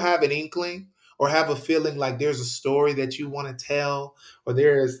if you have an inkling or have a feeling like there's a story that you want to tell, or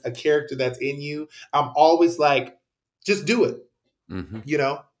there's a character that's in you, I'm always like, just do it.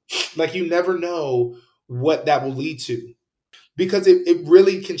 Like you never know what that will lead to, because it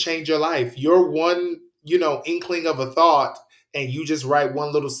really can change your life. Your one, inkling of a thought, and you just write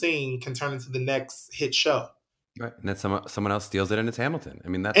one little scene, can turn into the next hit show. Right, and then someone else steals it, and it's Hamilton. I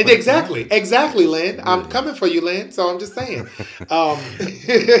mean, that's exactly, Lynn. Really, I'm coming for you, Lynn. So I'm just saying. I'd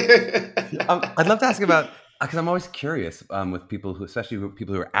love to ask about, because I'm always curious with people who, especially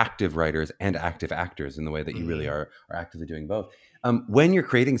people who are active writers and active actors, in the way that you really are actively doing both. When you're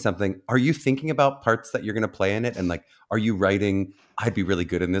creating something, are you thinking about parts that you're going to play in it, and like, are you writing, I'd be really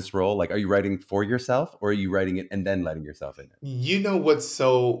good in this role? Like, are you writing for yourself, or are you writing it and then letting yourself in it? You know what's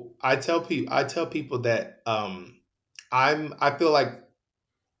so? I tell people that I feel like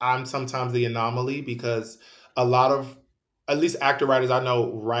I'm sometimes the anomaly, because a lot of, at least actor writers I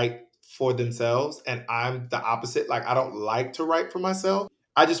know, write for themselves, and I'm the opposite. Like I don't like to write for myself.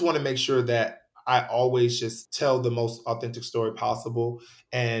 I just want to make sure that I always just tell the most authentic story possible.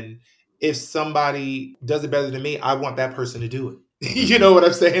 And if somebody does it better than me, I want that person to do it. You know what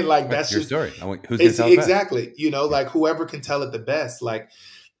I'm saying? Like that's your just story. Who's going to tell it exactly best? Like whoever can tell it the best. Like,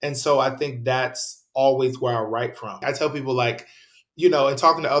 and so I think that's always where I write from. I tell people, like, and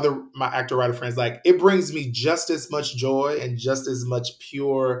talking to my actor writer friends, like it brings me just as much joy and just as much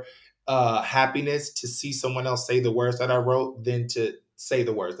pure happiness to see someone else say the words that I wrote than to say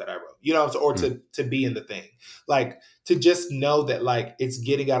the words that I wrote, or to be in the thing. Like to just know that like it's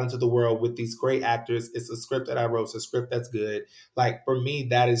getting out into the world with these great actors. It's a script that I wrote, it's a script that's good. Like for me,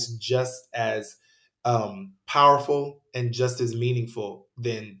 that is just as powerful and just as meaningful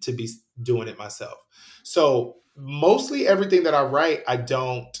than to be doing it myself. So mostly everything that I write, I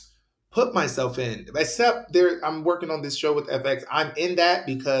don't put myself in, except I'm working on this show with FX. I'm in that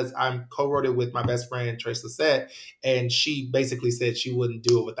because I'm co-wrote it with my best friend Trace Lissette, and she basically said she wouldn't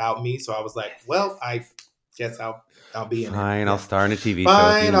do it without me. So I was like, well, I guess I'll be in it. Fine, I'll star in a TV show.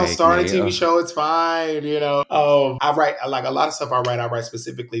 Fine, I'll star in a TV show. It's fine, you know. I write like a lot of stuff. I write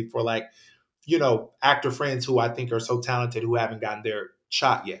specifically for like, you know, actor friends who I think are so talented who haven't gotten their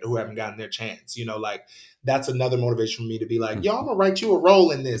shot yet, who haven't gotten their chance. You know, like that's another motivation for me to be like, yo, I'm gonna write you a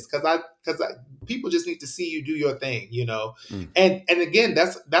role in this because people just need to see you do your thing, you know. And again,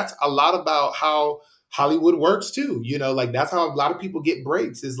 that's a lot about how Hollywood works too. You know, like that's how a lot of people get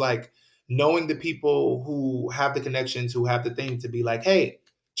breaks, is like knowing the people who have the connections, who have the thing to be like, hey,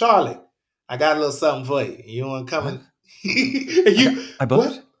 Charlie, I got a little something for you. You want to come and I booked?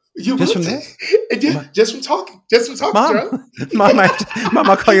 What? You just booked from it? this? Just from talking. Just from talking, Mom, Charlie. Mom,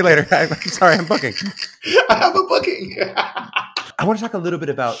 I'll call you later. I'm sorry, I'm booking. I have a booking. I want to talk a little bit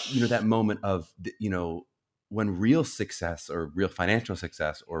about, you know, that moment of, you know, when real success or real financial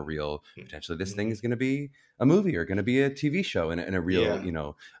success or real potentially this thing is going to be a movie or going to be a TV show in a real, you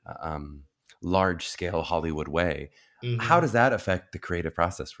know, large scale Hollywood way. How does that affect the creative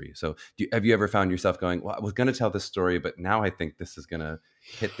process for you? So have you ever found yourself going, well, I was going to tell this story, but now I think this is going to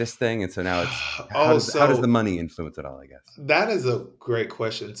hit this thing. And so now it's, how does the money influence it all, I guess? That is a great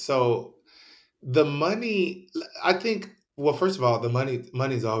question. So the money, I think, well, first of all, the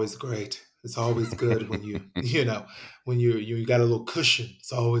money's always great. It's always good when you know, when you got a little cushion,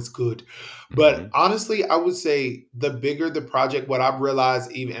 it's always good. But honestly, I would say the bigger the project, what I've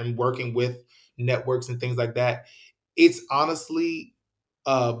realized even working with networks and things like that, it's honestly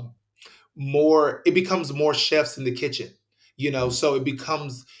it becomes more chefs in the kitchen, you know. So it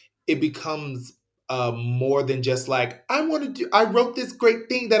becomes more than just like, I wrote this great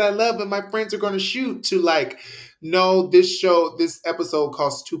thing that I love and my friends are going to shoot, to like, no, this episode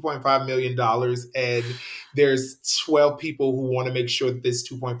costs $2.5 million and there's 12 people who want to make sure that this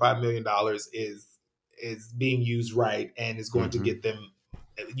 $2.5 million is being used right and is going to get them,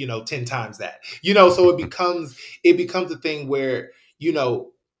 you know, 10 times that, you know. So it becomes a thing where, you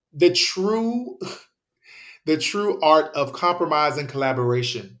know, the true art of compromise and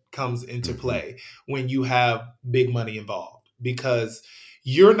collaboration comes into play when you have big money involved, because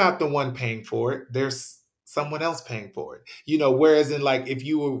you're not the one paying for it. There's someone else paying for it, you know. Whereas in like, if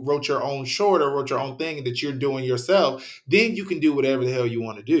you wrote your own short or wrote your own thing that you're doing yourself, then you can do whatever the hell you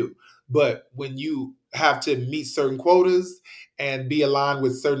want to do. But when you have to meet certain quotas and be aligned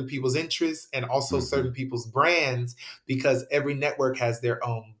with certain people's interests and also certain people's brands, because every network has their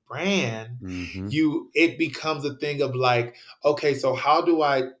own brand, it becomes a thing of like, okay, so how do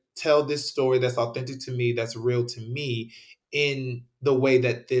I tell this story that's authentic to me, that's real to me, in the way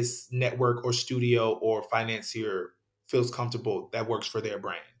that this network or studio or financier feels comfortable, that works for their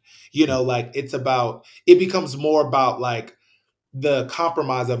brand, you know. Like it becomes more about like the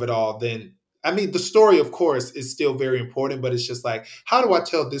compromise of it all than, I mean, the story, of course, is still very important, but it's just like, how do I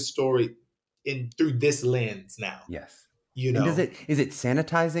tell this story through this lens now? Yes. You know, and is it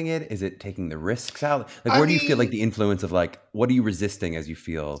sanitizing it? Is it taking the risks out? Like, where do you feel like the influence of like, what are you resisting as you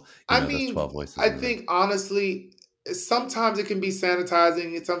feel, those 12 voices? I think honestly, sometimes it can be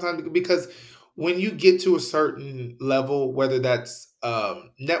sanitizing, and sometimes because when you get to a certain level, whether that's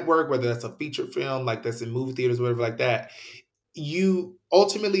network, whether that's a feature film, like that's in movie theaters, whatever like that,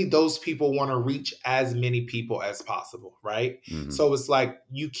 ultimately those people want to reach as many people as possible, right? So it's like,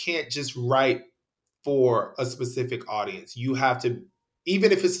 you can't just write for a specific audience. You have to,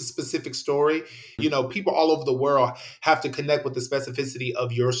 even if it's a specific story, you know, people all over the world have to connect with the specificity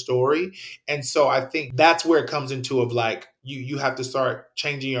of your story. And so I think that's where it comes into of like, you have to start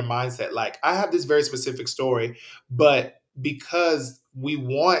changing your mindset. Like, I have this very specific story, but because we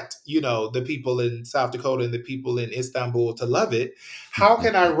want, you know, the people in South Dakota and the people in Istanbul to love it, how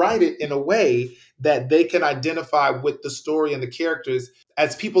can I write it in a way that they can identify with the story and the characters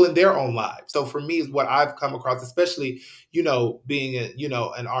as people in their own lives? So for me, is what I've come across, especially, you know, being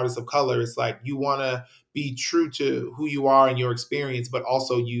an artist of color, it's like, you want to be true to who you are and your experience, but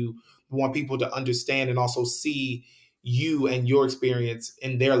also you want people to understand and also see you and your experience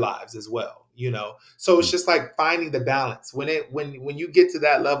in their lives as well, so it's just like finding the balance. When you get to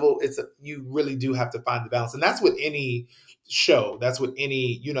that level, you really do have to find the balance. And that's with any show, that's with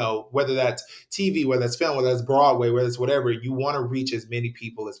any, whether that's TV, whether that's film, whether that's Broadway, whether it's whatever, you want to reach as many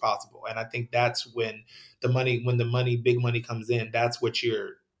people as possible. And I think that's when big money comes in, that's what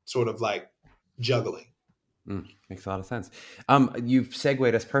you're sort of like juggling. Makes a lot of sense. You've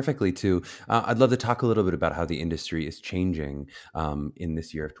segued us perfectly to, I'd love to talk a little bit about how the industry is changing in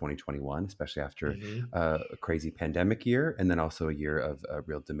this year of 2021, especially after a crazy pandemic year, and then also a year of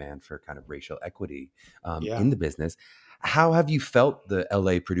real demand for kind of racial equity in the business. How have you felt the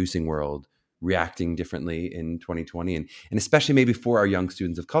LA producing world reacting differently in 2020? And especially maybe for our young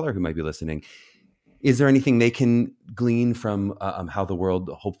students of color who might be listening, is there anything they can glean from how the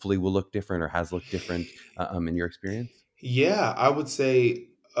world hopefully will look different or has looked different in your experience? Yeah, I would say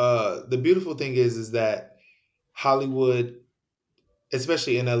the beautiful thing is that Hollywood,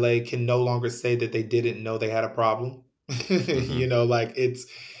 especially in LA, can no longer say that they didn't know they had a problem. Like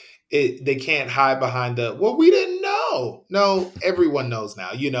they can't hide behind we didn't know. No, everyone knows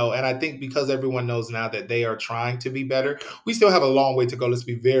now, and I think because everyone knows now that they are trying to be better. We still have a long way to go, let's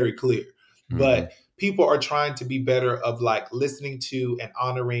be very clear. But people are trying to be better of like listening to and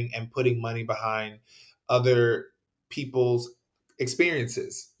honoring and putting money behind other people's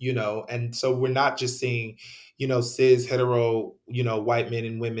experiences, and so we're not just seeing, cis, hetero, white men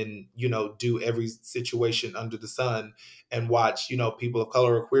and women, do every situation under the sun and watch, people of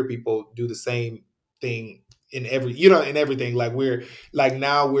color or queer people do the same thing in everything. Like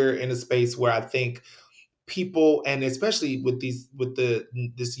now we're in a space where I think people, and especially with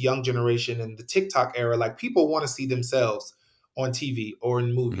this young generation and the TikTok era, like people want to see themselves on TV or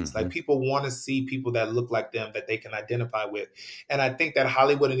in movies. Like people want to see people that look like them that they can identify with. And I think that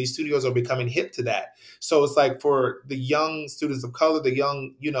Hollywood and these studios are becoming hip to that. So it's like for the young students of color, the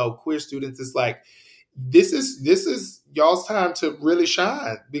young, queer students, it's like, this is y'all's time to really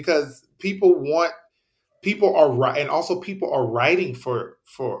shine, because people are right, and also people are writing for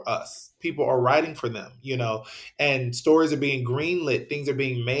us. People are writing for them, and stories are being greenlit. Things are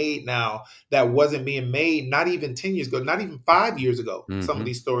being made now that wasn't being made not even 10 years ago, not even 5 years ago. Some of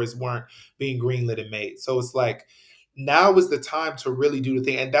these stories weren't being greenlit and made. So it's like, now is the time to really do the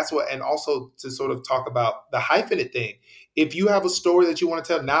thing. And that's what, and also to sort of talk about the hyphenate thing. If you have a story that you want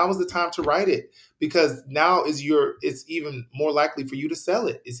to tell, now is the time to write it, because now it's even more likely for you to sell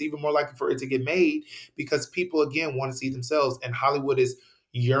it. It's even more likely for it to get made, because people, again, want to see themselves, and Hollywood is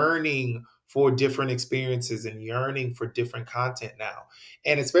yearning for different experiences and yearning for different content now.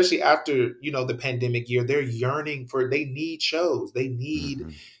 And especially after, the pandemic year, they're yearning they need shows. They need,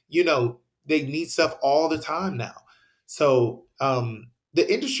 they need stuff all the time now. So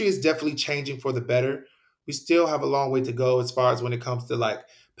the industry is definitely changing for the better. We still have a long way to go as far as when it comes to like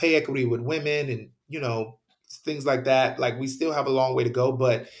pay equity with women and, things like that. Like we still have a long way to go.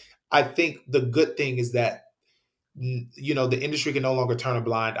 But I think the good thing is that, the industry can no longer turn a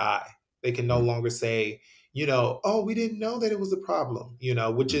blind eye. They can no longer say, oh, we didn't know that it was a problem,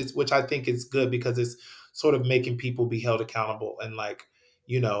 which I think is good, because it's sort of making people be held accountable, and like,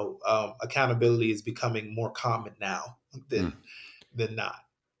 accountability is becoming more common now than not.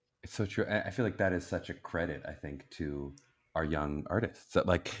 It's so true. I feel like that is such a credit, I think, to our young artists. So,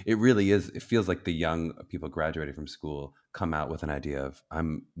 like, it really is. It feels like the young people graduating from school come out with an idea of,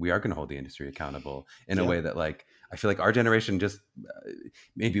 we are going to hold the industry accountable in a way that, like, I feel like our generation just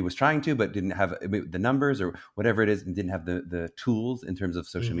maybe was trying to, but didn't have the numbers or whatever it is, and didn't have the tools in terms of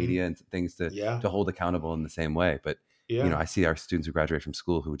social media and things to hold accountable in the same way. But I see our students who graduate from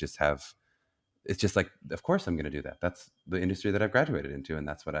school who just have. It's just like, of course I'm going to do that. That's the industry that I've graduated into, and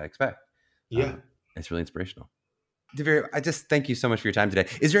that's what I expect. Yeah. It's really inspirational. Devere, I just thank you so much for your time today.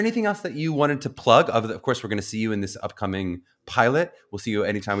 Is there anything else that you wanted to plug? Of course, we're going to see you in this upcoming pilot. We'll see you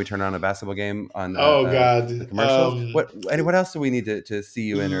anytime we turn on a basketball game on God, commercials. What else do we need to see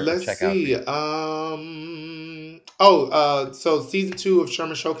you in or check out? So season 2 of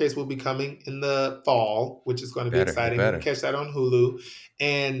Sherman Showcase will be coming in the fall, which is going to be exciting. You can catch that on Hulu.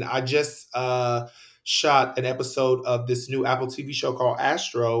 And I just shot an episode of this new Apple TV show called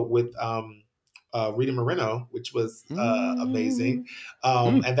Astro with Rita Moreno, which was amazing.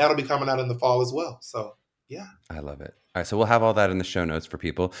 And that'll be coming out in the fall as well. So, yeah. I love it. All right. So we'll have all that in the show notes for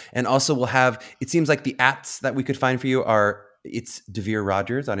people. And also we'll have, it seems like the @s that we could find for you are, it's Devere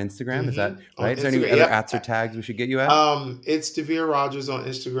Rogers on Instagram. Is that right? Is there any other @s or tags we should get you at? It's Devere Rogers on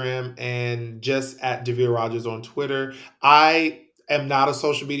Instagram and just @Devere Rogers on Twitter. I am not a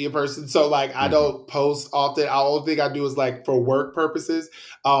social media person, so like I don't post often. The only thing I do is like for work purposes.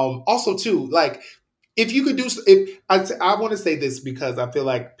 Also too, like if you could do, I want to say this because I feel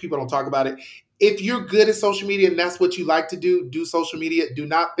like people don't talk about it. If you're good at social media and that's what you like to do social media. Do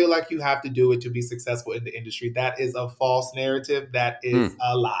not feel like you have to do it to be successful in the industry. That is a false narrative. That is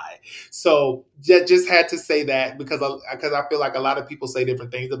a lie. So just had to say that because I feel like a lot of people say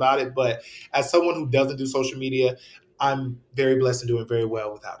different things about it. But as someone who doesn't do social media, I'm very blessed and doing very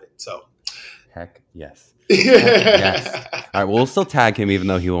well without it. So, heck yes. Yes. All right. We'll still tag him, even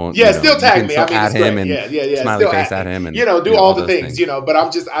though he won't. Yeah, still tag me. I mean, add him and smiley still face at him, and do all the things. But I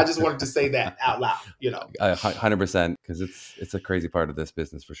just wanted to say that out loud. 100%, because it's a crazy part of this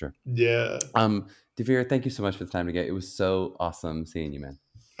business for sure. Yeah. Devere, thank you so much for the time together. It was so awesome seeing you, man.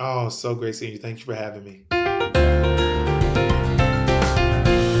 Oh, so great seeing you. Thank you for having me.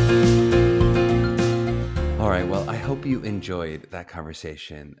 All right, well, I hope you enjoyed that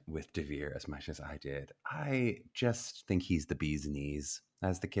conversation with Devere as much as I did. I just think he's the bee's knees,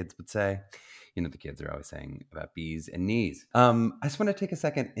 as the kids would say. The kids are always saying about bees and knees. I just want to take a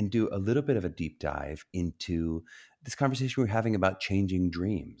second and do a little bit of a deep dive into this conversation we're having about changing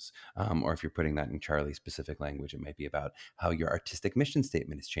dreams. Or if you're putting that in Charlie's specific language, it might be about how your artistic mission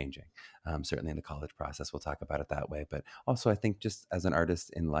statement is changing. Certainly in the college process, we'll talk about it that way. But also, I think just as an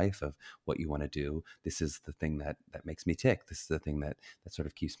artist in life of what you want to do, this is the thing that makes me tick. This is the thing that sort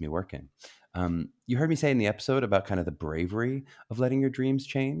of keeps me working. You heard me say in the episode about kind of the bravery of letting your dreams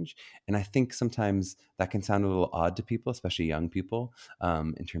change. And I think sometimes that can sound a little odd to people, especially young people,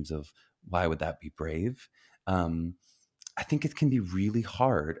 in terms of why would that be brave? I think it can be really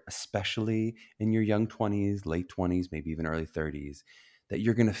hard, especially in your young 20s, late 20s, maybe even early 30s, that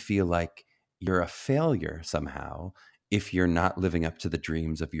you're going to feel like you're a failure somehow if you're not living up to the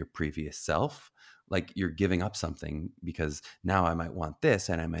dreams of your previous self. Like you're giving up something because now I might want this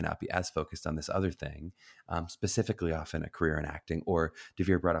and I might not be as focused on this other thing, specifically often a career in acting. Or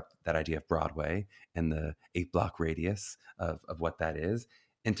Devere brought up that idea of Broadway and the 8-block radius of what that is.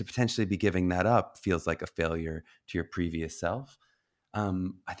 And to potentially be giving that up feels like a failure to your previous self.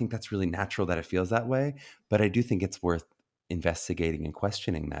 I think that's really natural that it feels that way. But I do think it's worth investigating and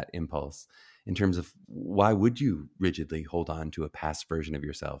questioning that impulse in terms of why would you rigidly hold on to a past version of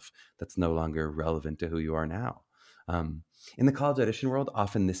yourself that's no longer relevant to who you are now? In the college audition world,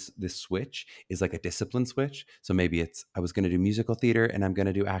 often this switch is like a discipline switch. So maybe it's, I was going to do musical theater and I'm going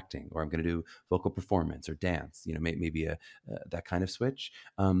to do acting, or I'm going to do vocal performance or dance, maybe that kind of switch.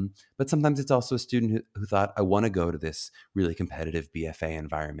 But sometimes it's also a student who thought, I want to go to this really competitive BFA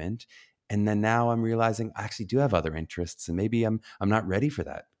environment. And then now I'm realizing I actually do have other interests, and maybe I'm not ready for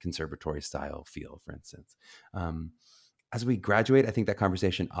that conservatory style feel, for instance. As we graduate, I think that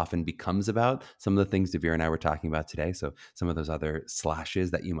conversation often becomes about some of the things Devere and I were talking about today. So some of those other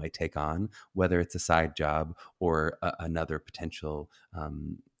slashes that you might take on, whether it's a side job or another potential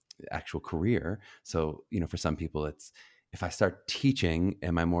actual career. So, for some people, it's, if I start teaching,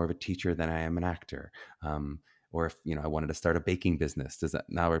 am I more of a teacher than I am an actor? Or if, I wanted to start a baking business, does that,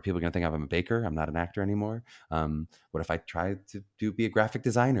 now are people going to think I'm a baker? I'm not an actor anymore. What if I try to be a graphic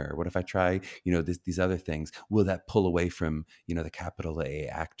designer? What if I try, these other things? Will that pull away from, the capital A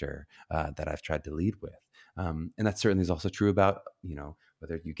actor that I've tried to lead with? And that certainly is also true about,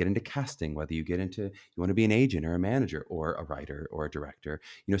 whether you get into casting, whether you want to be an agent or a manager or a writer or a director.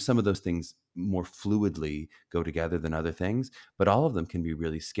 Some of those things more fluidly go together than other things, but all of them can be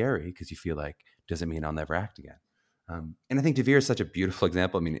really scary because you feel like, doesn't mean I'll never act again. And I think Devere is such a beautiful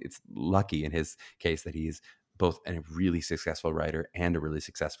example. I mean, it's lucky in his case that he's both a really successful writer and a really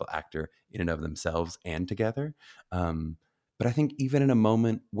successful actor in and of themselves and together. But I think even in a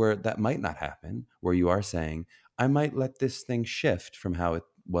moment where that might not happen, where you are saying, I might let this thing shift from how it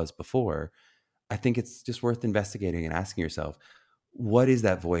was before, I think it's just worth investigating and asking yourself, what is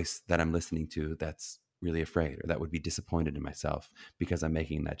that voice that I'm listening to that's really afraid or that would be disappointed in myself because I'm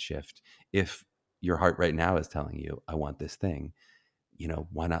making that shift? If your heart right now is telling you, I want this thing,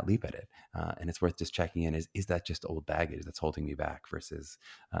 why not leap at it? And it's worth just checking in. Is that just old baggage that's holding me back versus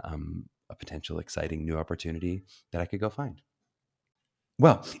a potential exciting new opportunity that I could go find?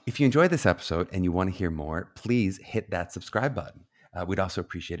 Well, if you enjoyed this episode and you want to hear more, please hit that subscribe button. We'd also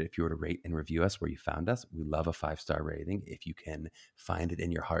appreciate it if you were to rate and review us where you found us. We love a 5-star rating if you can find it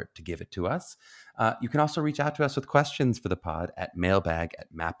in your heart to give it to us. You can also reach out to us with questions for the pod at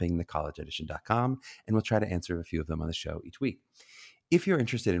mailbag@mappingthecollegeedition.com, and we'll try to answer a few of them on the show each week. If you're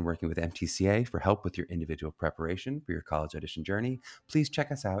interested in working with MTCA for help with your individual preparation for your college audition journey, please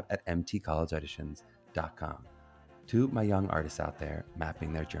check us out at mtcollegeauditions.com. To my young artists out there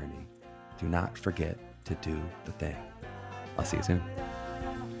mapping their journey, do not forget to do the thing. I'll see you soon.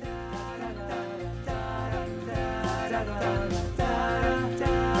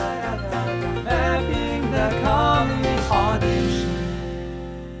 Happy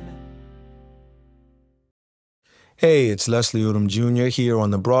Hey, it's Leslie Odom Jr. here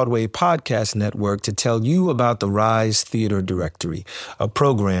on the Broadway Podcast Network to tell you about the Rise Theater Directory, a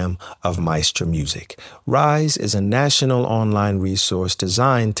program of Maestro Music. Rise is a national online resource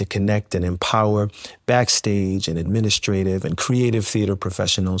designed to connect and empower backstage and administrative and creative theater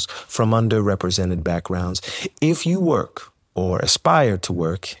professionals from underrepresented backgrounds. If you work or aspire to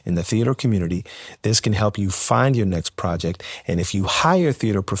work in the theater community, this can help you find your next project. And if you hire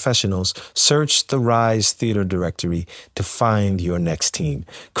theater professionals, search the Rise Theater Directory to find your next team.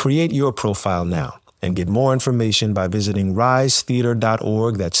 Create your profile now and get more information by visiting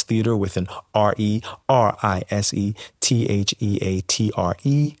risetheater.org. That's theater with an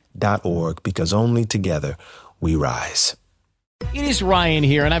risetheatre.org, because only together we rise. It is Ryan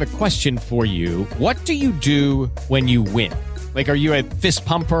here, and I have a question for you. What do you do when you win? Like, are you a fist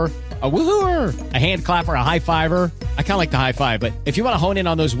pumper, a woohooer, a hand clapper, a high fiver? I kind of like the high five, but if you want to hone in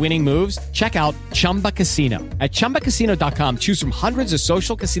on those winning moves, check out Chumba Casino. At ChumbaCasino.com, choose from hundreds of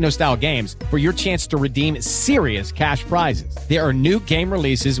social casino-style games for your chance to redeem serious cash prizes. There are new game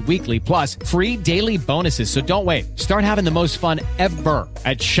releases weekly, plus free daily bonuses. So don't wait. Start having the most fun ever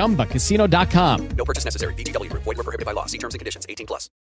at ChumbaCasino.com. No purchase necessary. VGW Group. Void where prohibited by law. See terms and conditions. 18+.